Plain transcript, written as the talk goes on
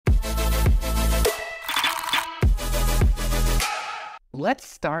let's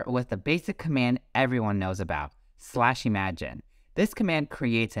start with the basic command everyone knows about, /imagine. This command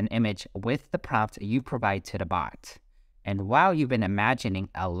creates an image with the prompt you provide to the bot. And while you've been imagining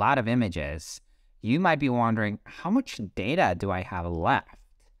a lot of images, you might be wondering, how much data do I have left?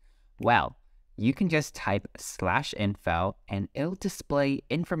 Well, you can just type /info and it'll display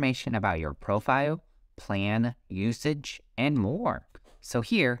information about your profile, plan, usage, and more. So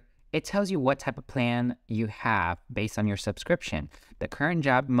here, it tells you what type of plan you have based on your subscription, the current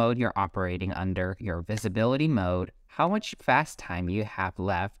job mode you're operating under, your visibility mode, how much fast time you have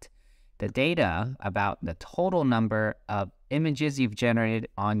left, the data about the total number of images you've generated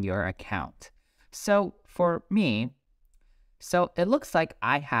on your account. So for me, it looks like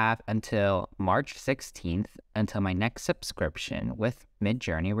I have until March 16th until my next subscription with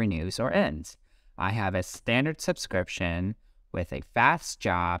Midjourney renews or ends. I have a standard subscription with a fast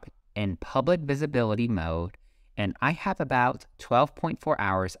job in public visibility mode, and I have about 12.4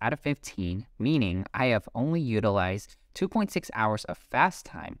 hours out of 15, meaning I have only utilized 2.6 hours of fast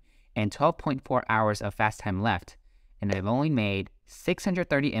time and 12.4 hours of fast time left, and I've only made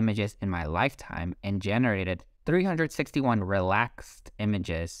 630 images in my lifetime and generated 361 relaxed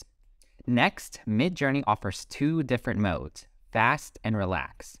images. Next, Midjourney offers two different modes, fast and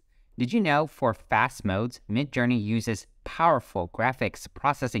relax. Did you know for fast modes, Midjourney uses powerful graphics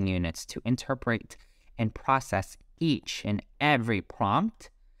processing units to interpret and process each and every prompt?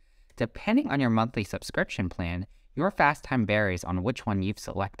 Depending on your monthly subscription plan, your fast time varies on which one you've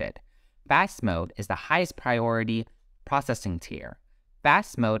selected. Fast mode is the highest priority processing tier.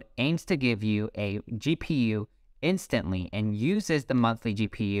 Fast mode aims to give you a GPU instantly and uses the monthly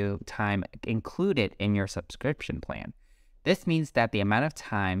GPU time included in your subscription plan. This means that the amount of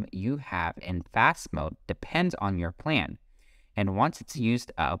time you have in fast mode depends on your plan. And once it's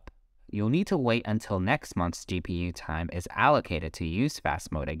used up, you'll need to wait until next month's GPU time is allocated to use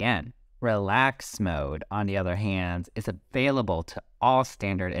fast mode again. Relax mode, on the other hand, is available to all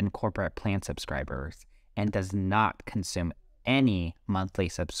standard and corporate plan subscribers and does not consume any monthly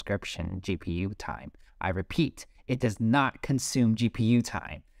subscription GPU time. I repeat, it does not consume GPU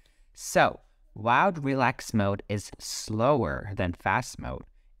time. So, while relax mode is slower than fast mode,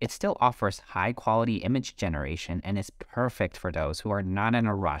 it still offers high-quality image generation and is perfect for those who are not in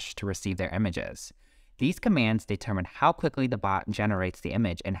a rush to receive their images. These commands determine how quickly the bot generates the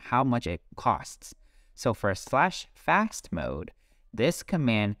image and how much it costs. So for /fast mode, this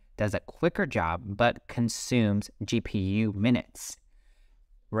command does a quicker job but consumes GPU minutes.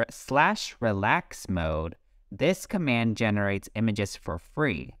 /relax mode, this command generates images for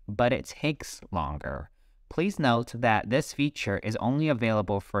free, but it takes longer. Please note that this feature is only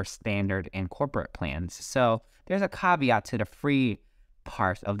available for standard and corporate plans, so there's a caveat to the free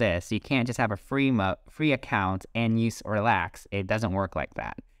part of this. You can't just have a free account and use relax. It doesn't work like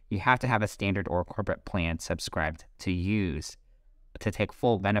that. You have to have a standard or corporate plan subscribed to take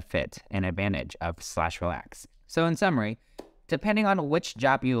full benefit and advantage of /relax. So in summary, depending on which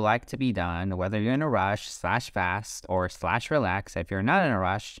job you like to be done, whether you're in a rush, /fast, or /relax, if you're not in a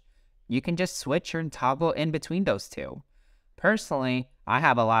rush, you can just switch or toggle in between those two. Personally, I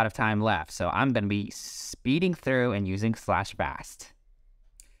have a lot of time left, so I'm going to be speeding through and using /fast.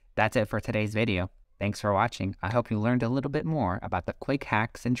 That's it for today's video. Thanks for watching. I hope you learned a little bit more about the quick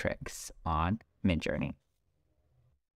hacks and tricks on Midjourney.